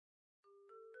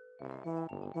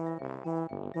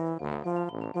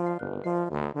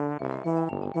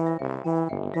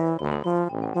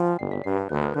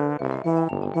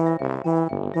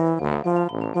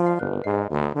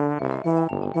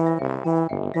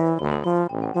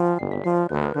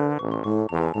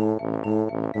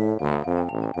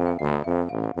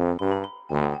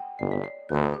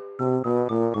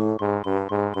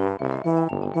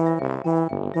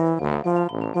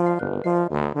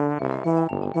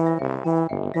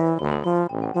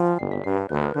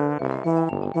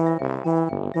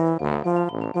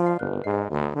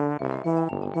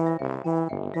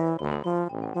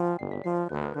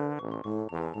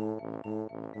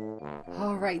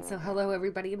Alright, so hello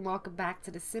everybody and welcome back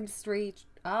to the Sims 3.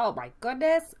 Oh my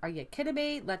goodness, are you kidding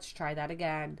me? Let's try that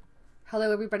again.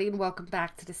 Hello everybody and welcome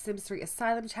back to the Sims 3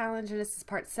 Asylum Challenge, and this is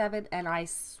part 7, and I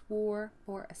swore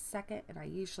for a second, and I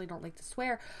usually don't like to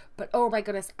swear, but oh my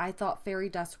goodness, I thought Fairy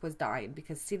Dust was dying,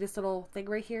 because see this little thing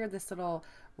right here, this little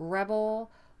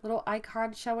rebel little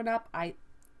icon showing up? I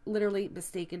literally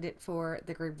mistaken it for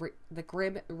the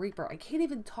Grim Reaper. I can't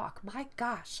even talk, my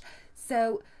gosh.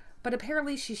 So... but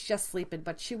apparently she's just sleeping,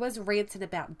 but she was ranting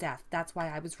about death. That's why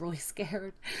I was really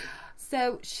scared.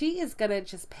 So she is going to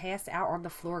just pass out on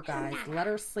the floor, guys. Let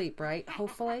her sleep, right?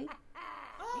 Hopefully.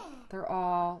 They're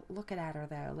all looking at her,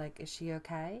 though. Like, is she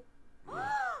okay?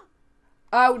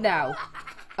 Oh, no.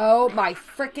 Oh, my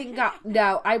freaking God.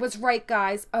 No, I was right,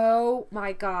 guys. Oh,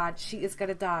 my God. She is going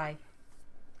to die.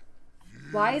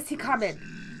 Why is he coming?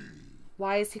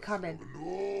 Why is he coming?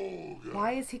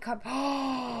 Why is he coming?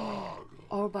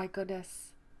 Oh my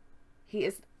goodness.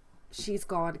 She's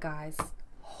gone, guys.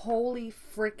 Holy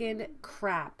freaking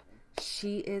crap.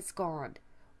 She is gone.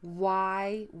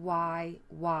 Why? Why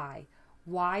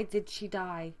did she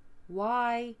die?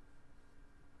 Why?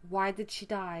 Why did she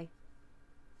die?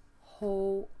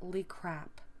 Holy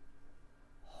crap.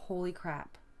 Holy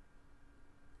crap.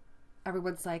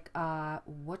 Everyone's like,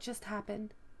 what just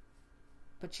happened?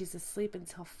 But she's asleep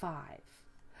until 5.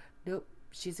 Nope,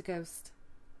 she's a ghost.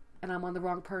 And I'm on the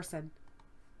wrong person.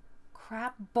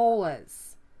 Crap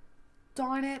bolas.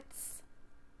 Darn it.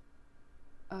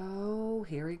 Oh,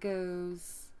 here he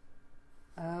goes.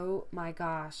 Oh my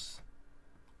gosh.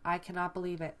 I cannot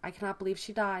believe it. I cannot believe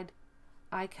she died.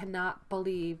 I cannot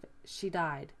believe she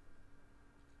died.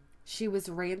 She was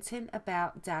ranting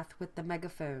about death with the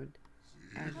megaphone.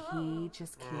 And he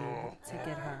just came to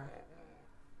get her.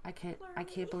 I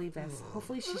can't believe this.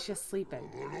 Hopefully she's just sleeping.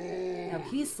 No,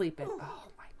 he's sleeping.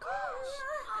 Oh my gosh.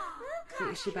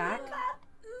 Wait, is she back?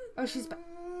 Oh, she's back.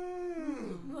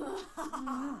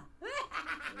 Oh,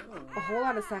 hold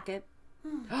on a second.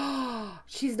 Oh,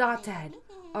 she's not dead.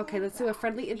 Okay, let's do a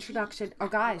friendly introduction. Oh,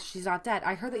 guys, she's not dead.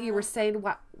 I heard that you were saying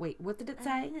what? Wait, what did it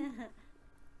say?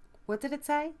 What did it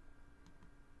say?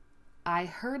 I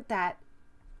heard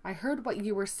what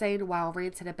you were saying while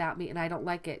ranting about me, and I don't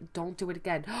like it. Don't do it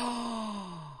again.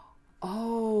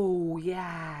 Oh,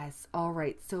 yes. All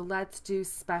right, so let's do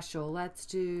special. Let's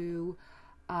do,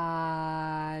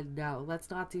 no,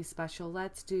 let's not do special.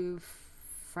 Let's do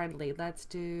friendly. Let's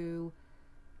do,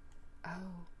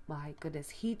 oh my goodness.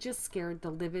 He just scared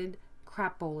the living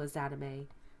crap bolas out of me.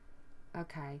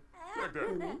 Okay.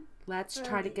 Let's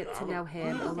try to get to know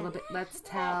him a little bit. Let's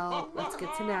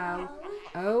get to know.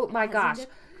 Oh my gosh.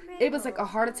 It was like a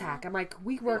heart attack. I'm like,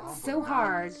 we worked so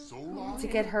hard to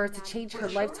get her to change her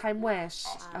lifetime wish.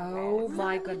 Oh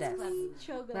my goodness.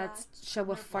 Let's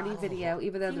show a funny video,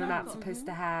 even though they're not supposed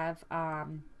to have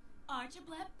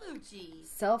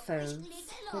cell phones.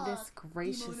 Goodness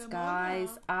gracious,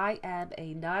 guys. I am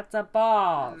a nuts a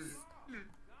balls.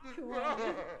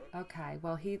 Okay,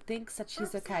 well, he thinks that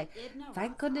she's okay.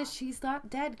 Thank goodness she's not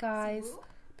dead, guys,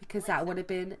 because that would have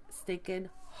been stinking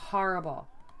horrible.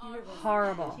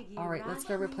 Horrible. Alright, let's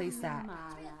go replace that.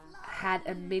 Had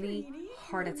a mini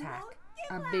heart attack.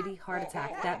 A mini heart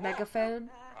attack. That megaphone,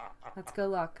 let's go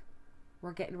look.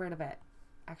 We're getting rid of it.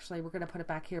 Actually, we're going to put it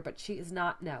back here, but she is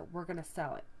not. No, we're going to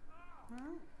sell it.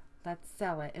 Let's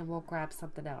sell it and we'll grab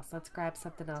something else. Let's grab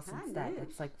something else instead.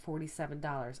 It's like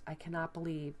 $47. I cannot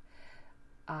believe.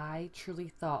 I truly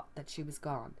thought that she was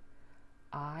gone.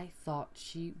 I thought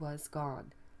she was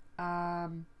gone.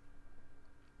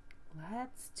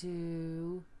 Let's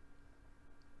do...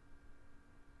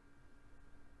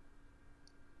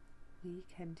 we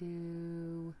can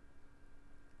do...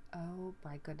 oh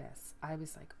my goodness. I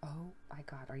was like, oh my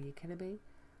God, are you kidding me?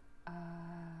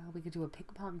 We could do a ping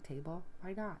pong table.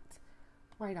 Why not?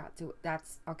 Why not do it?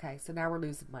 That's okay. So now we're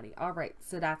losing money. All right.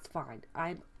 So that's fine.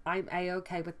 I'm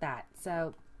a-okay with that.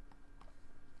 So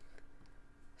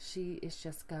she is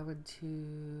just going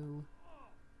to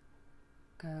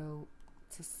go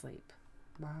to sleep.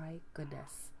 My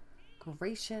goodness.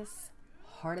 Gracious.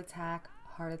 Heart attack,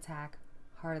 heart attack,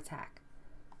 heart attack.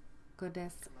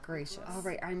 Goodness gracious. All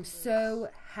right, I'm so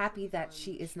happy that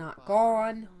she is not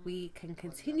gone. We can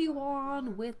continue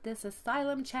on with this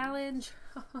asylum challenge.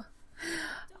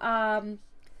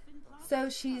 So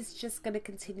she's just going to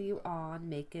continue on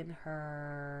making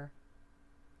her,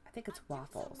 I think it's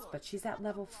waffles, but she's at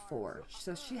level 4.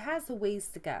 So she has a ways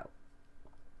to go.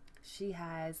 She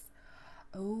has,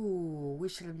 oh, we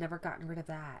should have never gotten rid of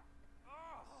that.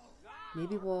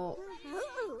 Maybe we'll,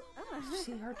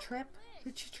 see her trip?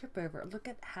 Who'd she trip over? Look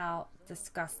at how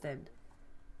disgusting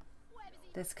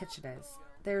this kitchen is.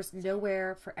 There's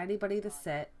nowhere for anybody to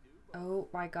sit. Oh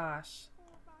my gosh.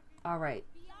 All right.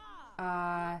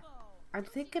 I'm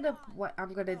thinking of what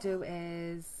I'm going to do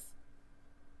is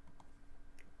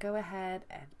go ahead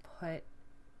and put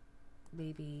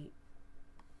maybe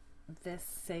this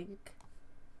sink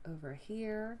over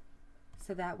here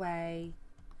so that way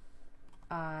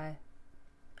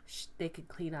they can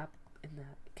clean up in the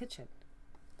kitchen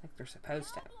like they're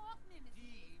supposed to.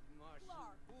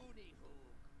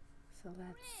 So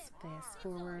let's fast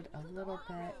forward a little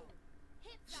bit.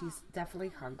 She's definitely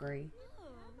hungry.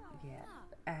 Yeah.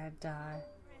 And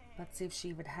let's see if she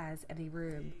even has any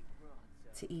room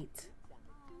to eat.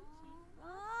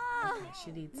 Okay,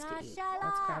 she needs to eat.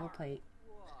 Let's grab a plate.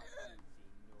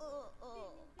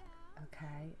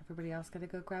 Okay, everybody else gonna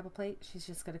go grab a plate? She's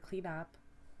just gonna clean up.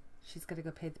 She's gonna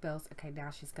go pay the bills. Okay,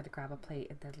 now she's gonna grab a plate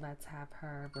and then let's have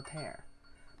her repair.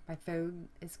 My phone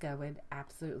is going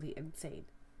absolutely insane.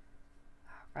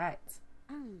 Alright.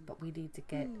 But we need to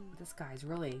get, this guy's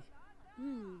really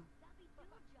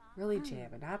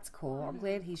jamming. That's cool. I'm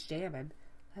glad he's jamming.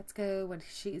 Let's go when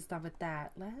she's done with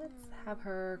that. Let's have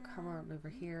her come on over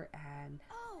here and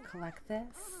collect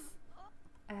this.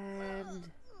 And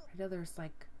I know there's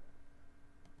like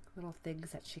little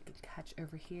things that she can catch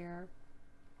over here.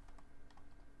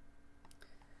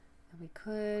 And we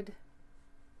could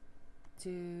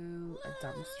do a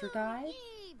dumpster dive.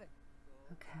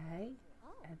 Okay.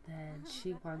 And then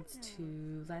she wants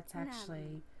to, let's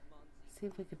actually see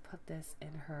if we could put this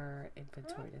in her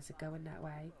inventory. Does it go in that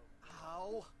way?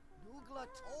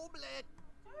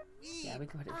 Yeah, we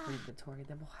can put it in her inventory.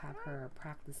 Then we'll have her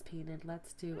practice painting.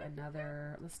 Let's do a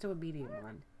medium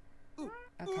one.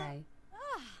 Okay.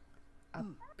 A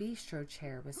bistro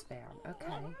chair was found.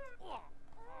 Okay.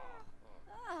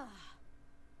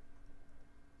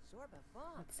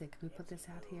 Let's see, can we put this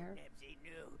out here?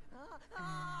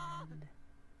 And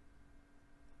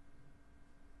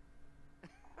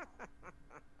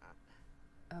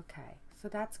okay, so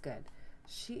that's good.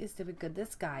 She is doing good.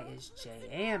 This guy is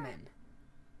jamming.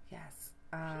 Yes.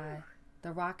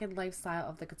 The rockin' lifestyle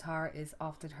of the guitar is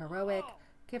often heroic.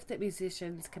 Gifted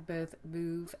musicians can both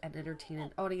move and entertain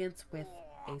an audience with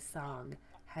a song.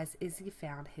 Has Izzy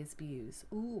found his muse?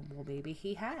 Ooh, well maybe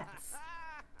he has.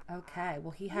 Okay,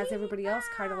 well he has everybody else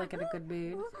kind of like in a good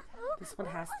mood. This one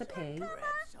has to pay.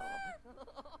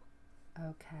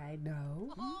 Okay,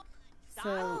 no.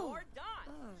 So,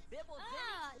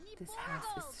 this house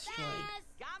is destroyed.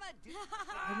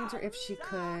 I wonder if she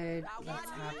could, let's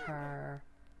have her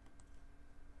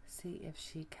see if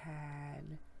she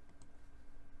can,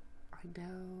 I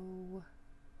know,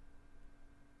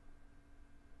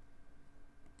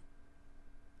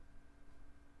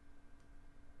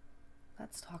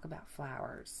 let's talk about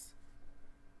flowers.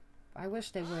 I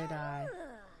wish they would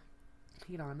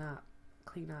clean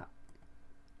up.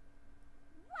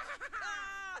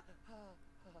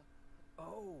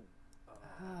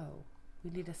 Oh, we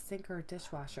need a sink or a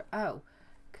dishwasher. Oh,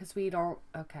 because we don't,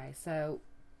 okay, so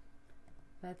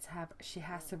let's have, she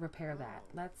has to repair that.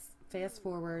 Let's fast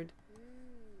forward.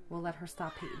 We'll let her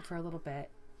stop painting for a little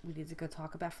bit. We need to go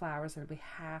talk about flowers and we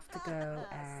have to go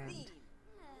and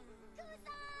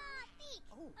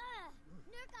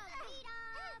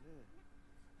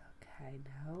okay,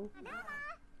 no.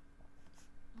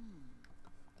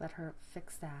 Let her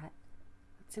fix that.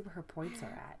 Let's see where her points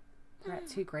are at. We're at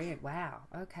 2 grand. Wow.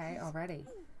 Okay, already.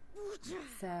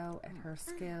 So, and her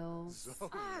skills.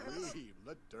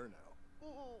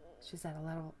 She's at a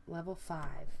level 5.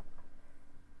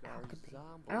 Alchemy.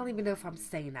 I don't even know if I'm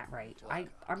saying that right.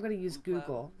 I'm going to use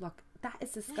Google. Look, that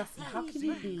is disgusting. How can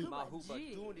you be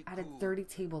at a dirty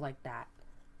table like that?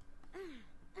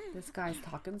 This guy's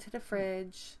talking to the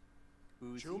fridge.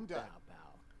 Okay,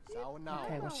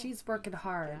 well, she's working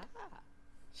hard.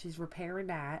 She's repairing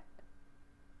that.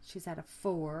 She's at a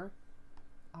 4.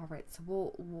 All right, so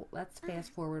we'll let's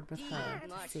fast forward with her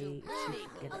to see if she can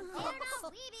get it fixed.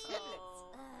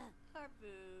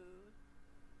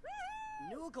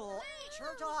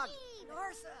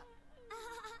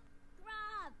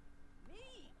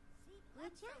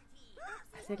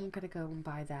 think I'm gonna go and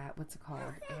buy that. What's it called?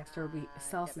 After we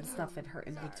sell some stuff in her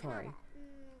inventory.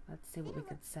 Let's see what we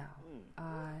could sell. We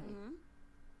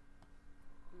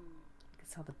could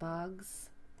sell the bugs.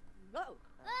 Sell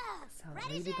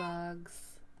ladybugs.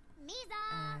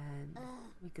 And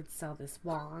we could sell this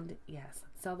wand. Yes,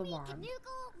 let's sell the wand.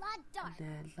 And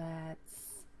then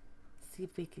let's see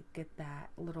if we could get that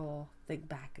little thing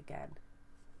back again.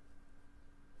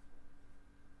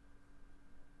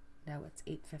 No, it's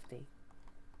 $8.50.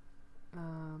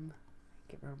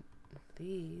 Get rid of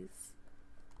these.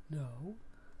 No.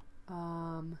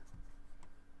 Can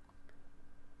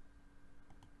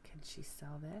she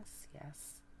sell this?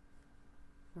 Yes.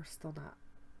 We're still not.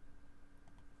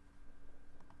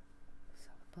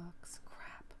 Sell the books.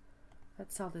 Crap.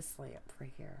 Let's sell this lamp for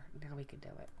here. Now we can do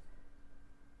it.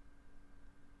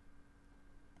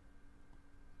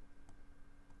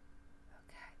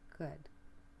 Okay, good.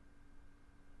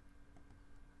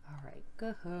 Alright,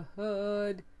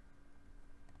 good.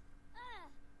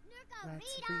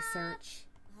 Let's research.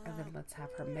 And then let's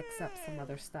have her mix up some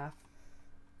other stuff.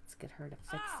 Let's get her to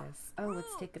fix this. Oh,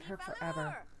 it's taken her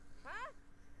forever.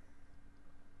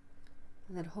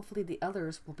 And then hopefully the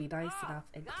others will be nice enough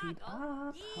and clean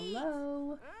up.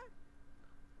 Hello.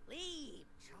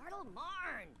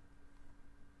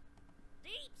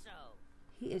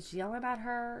 He is yelling at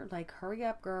her like, hurry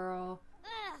up, girl.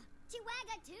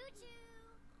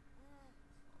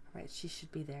 Alright, she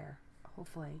should be there.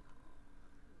 Hopefully.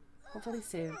 Hopefully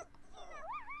soon.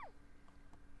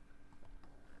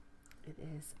 It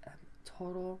is a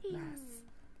total mess.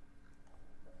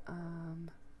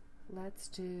 Let's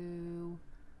do...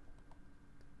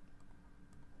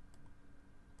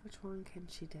 Which one can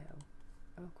she do?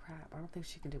 Oh crap, I don't think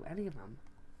she can do any of them.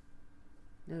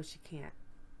 No, she can't.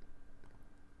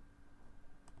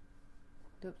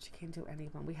 Nope, she can't do any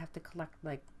of them. We have to collect,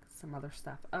 like, some other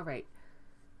stuff. Alright,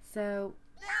 so...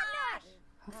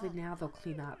 Hopefully now they'll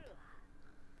clean up.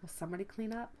 Will somebody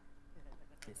clean up?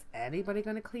 Is anybody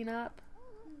gonna clean up?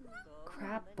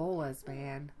 Crap bolas,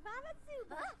 man.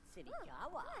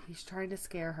 He's trying to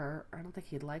scare her. I don't think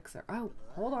he likes her. Oh,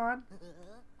 hold on.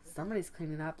 Somebody's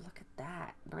cleaning up. Look at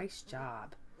that. Nice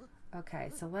job.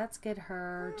 Okay, so let's get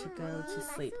her to go to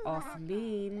sleep. Awesome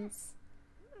beans.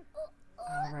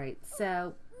 Alright,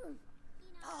 so...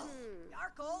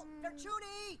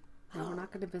 No, we're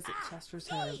not going to visit Chester's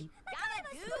home.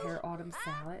 Prepare autumn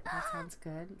salad. That sounds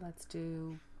good. Let's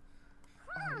do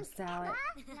autumn salad.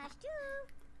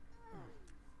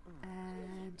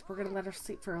 And we're going to let her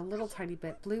sleep for a little tiny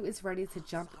bit. Blue is ready to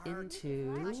jump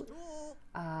into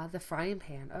the frying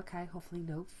pan. Okay, hopefully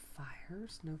no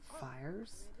fires. No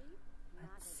fires.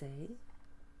 Let's see.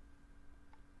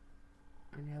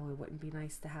 I know it wouldn't be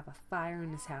nice to have a fire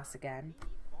in this house again.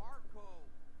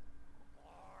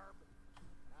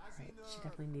 Alright, she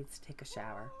definitely needs to take a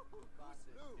shower.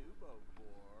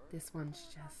 This one's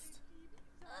just...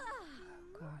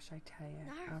 Oh gosh, I tell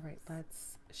you. Alright,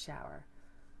 let's shower.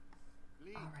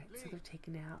 Alright, so they're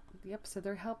taking out... Yep, so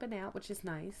they're helping out, which is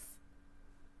nice.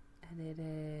 And it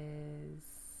is...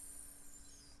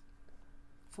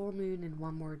 full moon and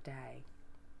one more day.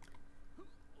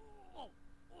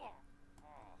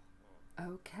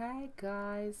 Okay,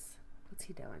 guys. What's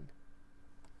he doing?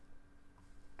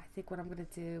 I think what I'm going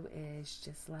to do is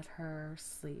just let her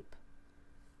sleep.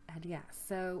 And yeah,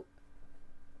 so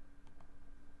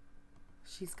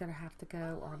she's going to have to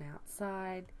go on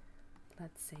outside.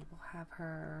 Let's see, we'll have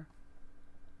her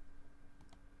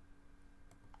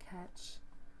catch.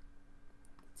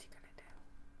 What's he going to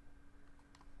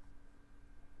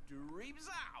do? Dreams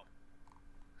out.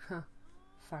 Huh,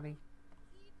 funny.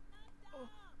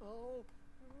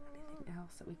 Anything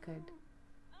else that we could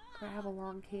grab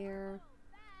along here?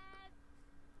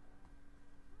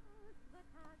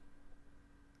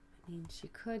 I mean, she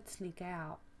could sneak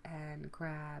out and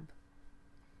grab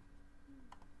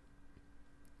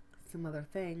some other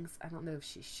things. I don't know if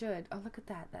she should. Oh, look at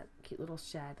that. That cute little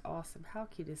shed. Awesome. How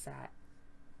cute is that?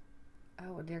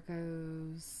 Oh, and there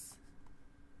goes...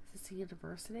 Is this the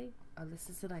university? Oh, this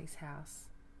is a nice house.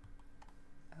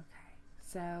 Okay.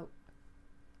 So...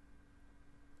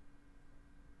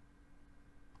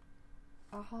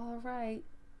 Alright.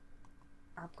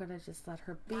 I'm gonna just let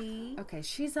her be. Okay,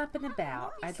 she's up and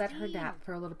about. I let her nap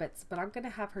for a little bit, but I'm gonna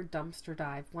have her dumpster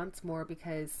dive once more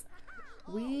because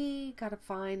we gotta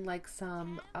find like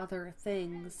some other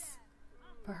things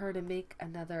for her to make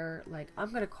another, like,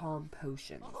 I'm gonna call them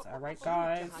potions. Alright,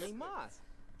 guys?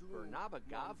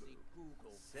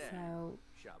 So,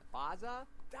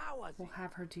 we'll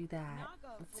have her do that.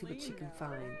 Let's see what she can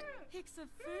find.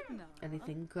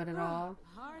 Anything good at all?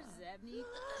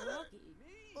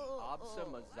 Absa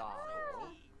Mazabo,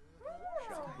 This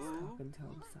guy's Shabu, talking to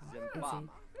himself. Is Zimbabwe.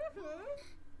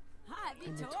 he?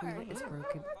 And the toilet is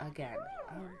broken again.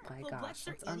 Oh my gosh,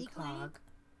 let's unclog.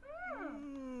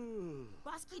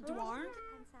 Bosky Dwarn?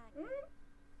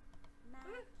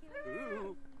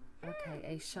 Okay,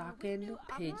 a shocking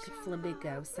pink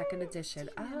flamingo, second edition.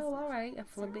 Oh, alright, a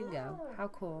flamingo. How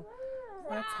cool.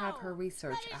 Let's have her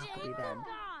research alchemy then.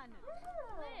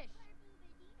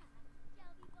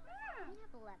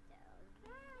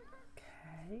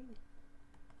 Okay.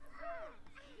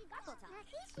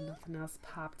 Nothing else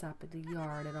popped up in the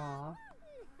yard at all.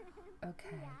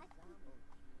 Okay.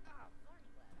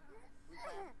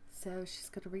 So she's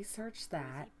going to research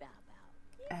that.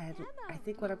 And I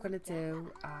think what I'm going to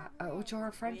do, draw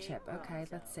a friendship. Okay,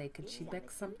 let's see. Can she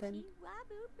mix something?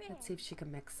 Let's see if she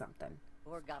can mix something.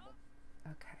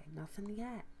 Okay, nothing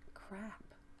yet. Crap.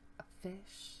 A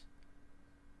fish.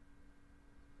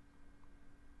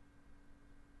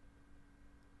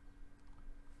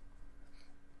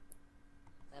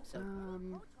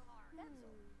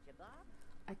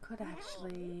 I could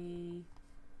actually,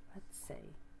 let's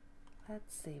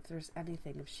see if there's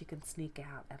anything, if she can sneak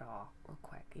out at all real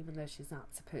quick, even though she's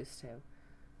not supposed to.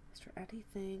 Is there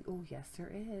anything? Oh, yes,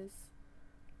 there is.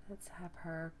 Let's have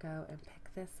her go and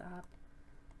pick this up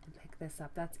and pick this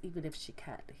up. That's even if she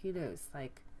can. Who knows?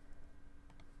 Like,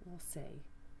 we'll see.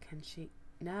 Can she?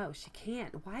 No, she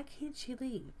can't. Why can't she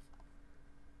leave?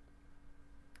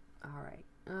 All right.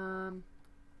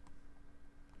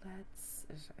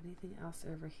 Is there anything else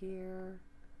over here?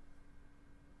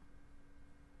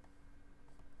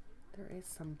 There is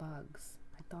some bugs.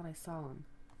 I thought I saw them.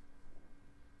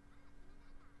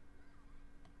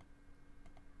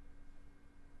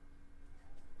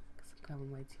 Because I'm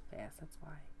going way too fast, that's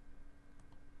why.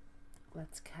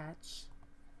 Let's catch.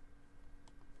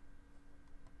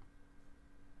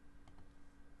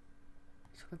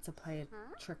 She wants to play a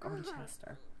trick on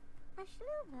Chester.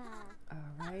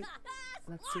 Alright,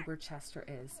 let's see where Chester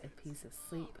is, if he's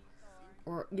asleep.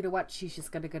 Or, you know what, she's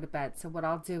just going to go to bed. So what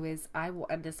I'll do is I will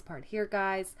end this part here,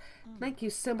 guys. Thank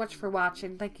you so much for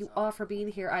watching. Thank you all for being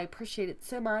here. I appreciate it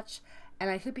so much.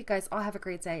 And I hope you guys all have a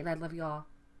great day. And I love you all.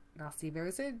 And I'll see you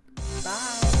very soon.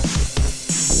 Bye.